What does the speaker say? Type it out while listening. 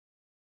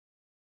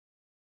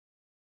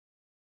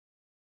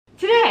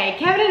Today,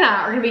 Kevin and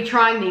I are going to be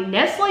trying the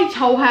Nestle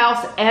Toll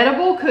House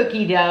edible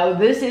cookie dough.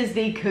 This is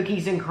the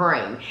Cookies and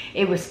Cream.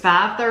 It was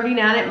 $5.39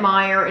 at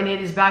Meijer, and it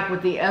is back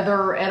with the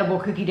other edible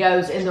cookie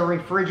doughs in the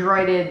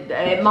refrigerated.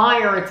 At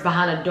Meijer, it's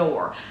behind a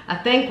door. I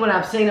think when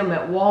I've seen them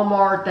at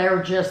Walmart,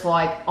 they're just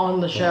like on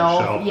the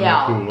shelf.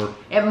 Yeah. Cooler.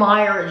 At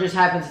Meijer, it just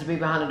happens to be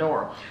behind a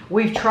door.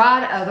 We've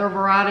tried other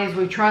varieties.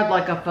 We've tried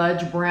like a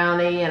fudge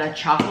brownie and a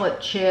chocolate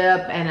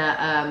chip and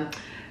a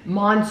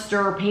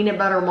monster, peanut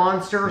butter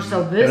monster.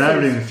 So this and I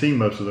haven't even seen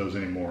most of those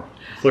anymore.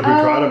 It's like we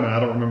tried them and I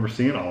don't remember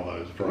seeing all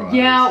those varieties.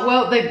 Yeah,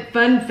 well, they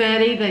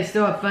funfetti. They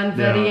still have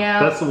funfetti out.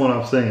 That's the one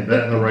I've seen.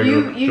 That and the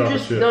regular you chocolate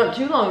just chip. not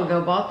too long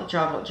ago bought the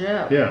chocolate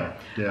chip. Yeah,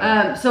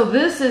 yeah. So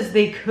this is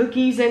the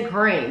Cookies and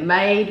Cream,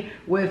 made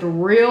with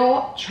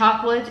real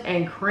chocolate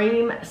and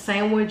cream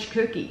sandwich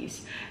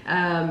cookies.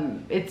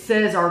 It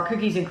says our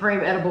Cookies and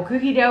Cream edible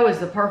cookie dough is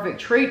the perfect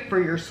treat for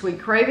your sweet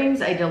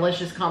cravings. A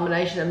delicious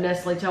combination of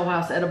Nestle Toll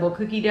House edible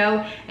cookie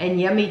dough and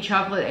yummy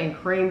chocolate and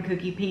cream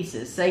cookie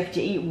pieces. Safe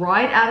to eat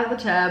right out of the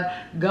tub.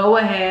 Go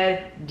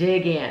ahead,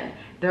 dig in.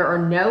 There are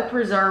no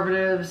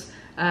preservatives.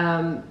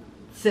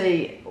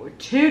 See,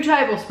 2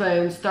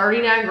 tablespoons,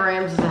 39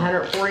 grams is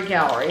 140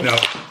 calories. Now,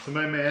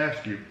 somebody may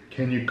ask you,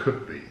 can you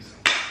cook these?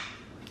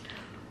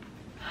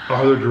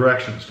 Are there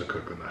directions to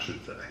cook them, I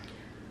should say?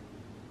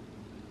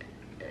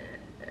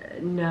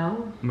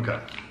 No. Okay,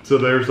 so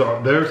there's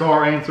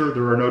our answer.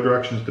 There are no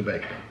directions to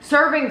bake them.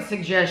 Serving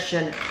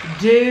suggestion: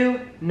 do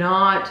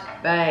not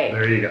bake.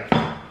 There you go.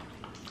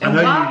 I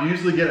know you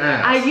usually get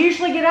asked. I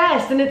usually get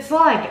asked, and it's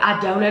like, I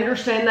don't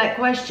understand that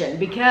question,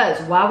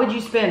 because why would you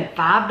spend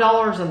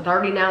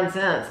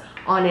 $5.39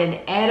 on an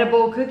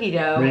edible cookie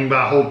dough? I mean, you can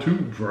buy a whole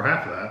tube for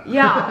half of that.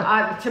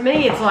 Yeah, to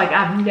me, it's like,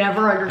 I've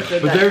never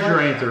understood that. But there's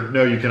your answer.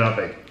 No, you cannot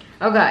bake.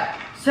 Okay,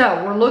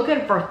 so we're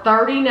looking for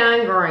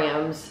 39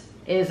 grams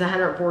is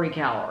 140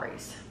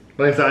 calories.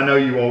 Like I said, I know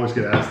you always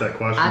get asked that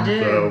question. I do.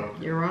 So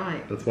you're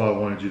right. that's why I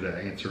wanted you to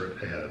answer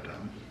it ahead of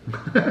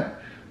time.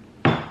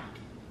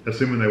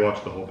 Assuming they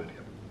watch the whole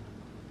video.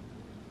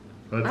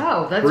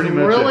 That's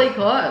really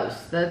close.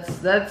 That's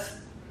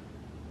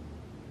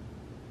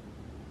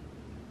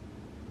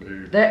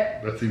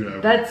even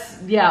over.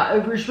 That's, yeah,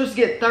 if we're supposed to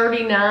get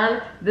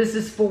 39, this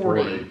is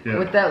 40 yeah.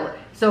 with that.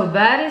 So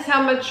that is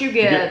how much you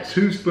get. You get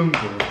 2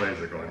 spoonfuls,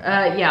 basically.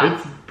 Yeah.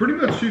 It's pretty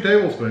much 2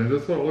 tablespoons.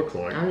 That's what it looks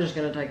like. I'm just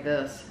going to take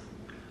this.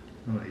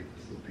 I'm going to eat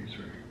this little piece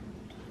right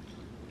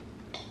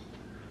here.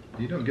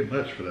 You don't get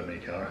much for that many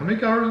calories. How many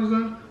calories is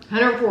that?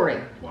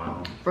 140.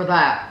 Wow. For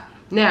that.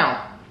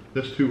 Now.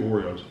 That's 2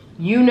 Oreos.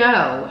 You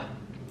know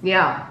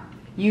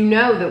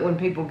that when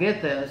people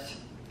get this,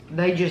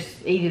 they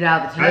just eat it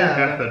out of the tub. I ate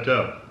half that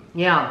tub.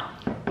 Yeah.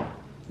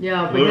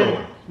 Yeah,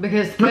 Literally.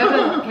 because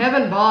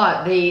Kevin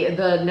bought the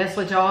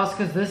Nestle Toll House,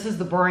 because this is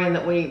the brand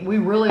that we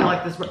really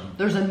like. This.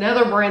 There's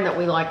another brand that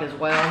we like as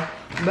well,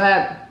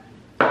 but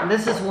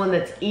this is one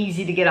that's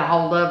easy to get a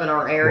hold of in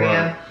our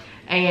area. Right.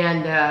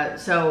 And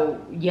so,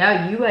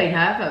 yeah, you ate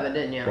half of it,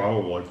 didn't you?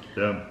 Probably,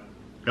 yeah.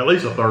 At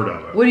least a third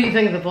of it. What do you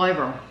think of the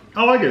flavor?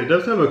 I like it. It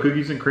does have a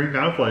cookies and cream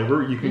kind of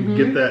flavor. You can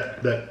get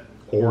that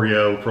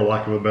Oreo, for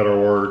lack of a better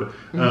word.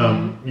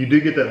 You do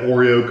get that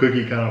Oreo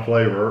cookie kind of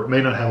flavor. It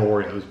may not have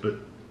Oreos, but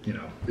you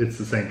know, it's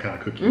the same kind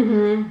of cookie.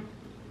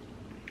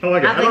 I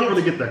like it. I don't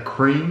really get the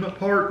cream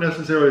part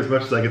necessarily as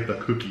much as I get the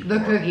cookie part. The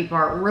cookie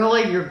part.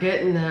 Really, you're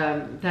getting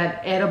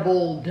that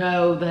edible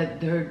dough,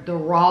 the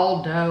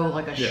raw dough,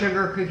 like a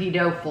sugar cookie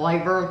dough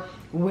flavor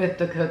with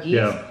the cookies.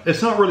 Yeah.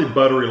 It's not really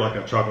buttery like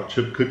a chocolate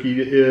chip cookie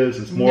is.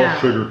 It's more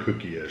sugar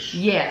cookie-ish.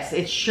 Yes,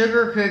 it's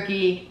sugar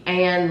cookie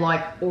and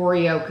like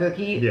Oreo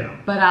cookie. Yeah.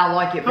 But I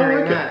like it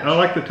very much. I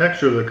like the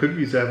texture. The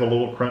cookies have a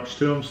little crunch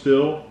to them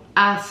still.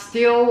 I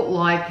still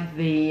like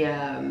the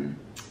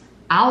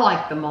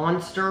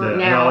monster. Yeah,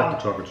 now, and I like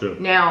the chocolate chip.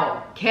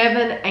 Now,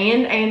 Kevin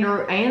and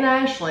Andrew and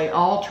Ashley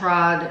all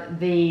tried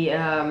the,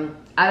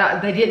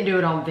 they didn't do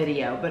it on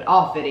video, but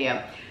off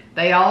video.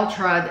 They all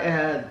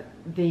tried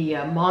the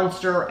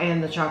monster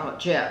and the chocolate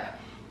chip.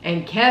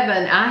 And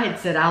Kevin, I had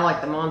said I like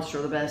the monster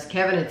the best.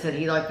 Kevin had said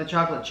he liked the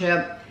chocolate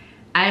chip.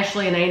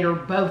 Ashley and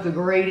Andrew both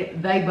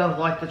agreed. They both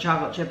like the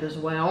chocolate chip as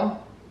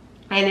well.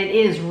 And it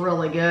is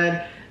really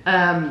good.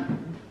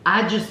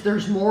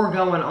 There's more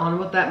going on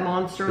with that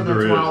monster.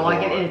 That's why I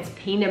like it. And it's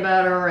peanut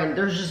butter, and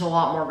there's just a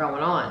lot more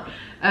going on.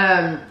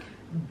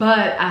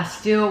 But I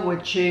still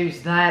would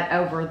choose that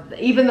over,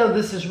 even though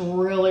this is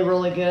really,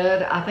 really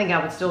good, I think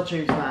I would still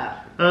choose that.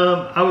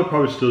 I would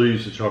probably still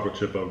use the chocolate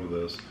chip over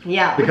this.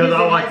 Yeah. Because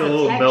I like the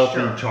little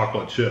melty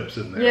chocolate chips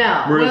in there.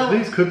 Yeah. Whereas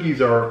these cookies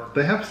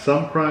they have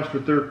some crunch,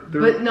 but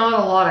but not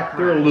a lot of crunch.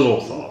 They're a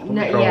little soft.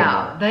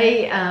 Yeah.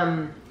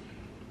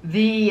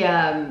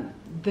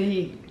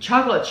 The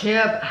chocolate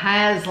chip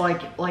has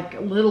like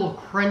little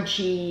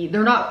crunchy,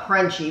 they're not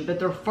crunchy, but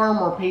they're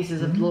firmer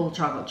pieces of little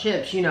chocolate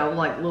chips, you know,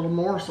 like little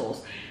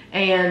morsels.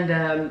 And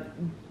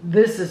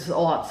this is a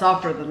lot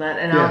softer than that,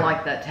 and I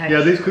like that texture.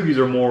 Yeah, these cookies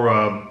are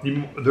more,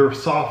 they're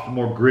soft,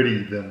 more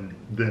gritty than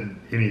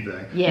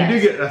anything. Yes. You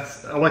do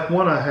get, like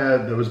one I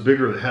had that was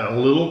bigger that had a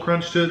little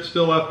crunch to it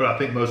still left, but I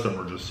think most of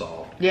them are just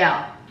soft.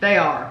 Yeah. They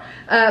are.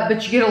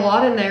 But you get a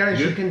lot in there, as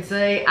you Good. can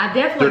see. I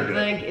definitely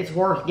think it's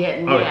worth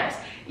getting, Oh, yes.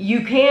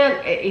 You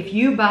can, if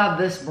you buy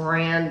this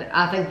brand,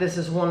 I think this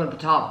is one of the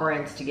top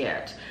brands to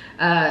get.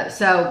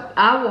 So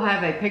I will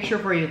have a picture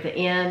for you at the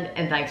end,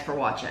 and thanks for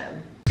watching.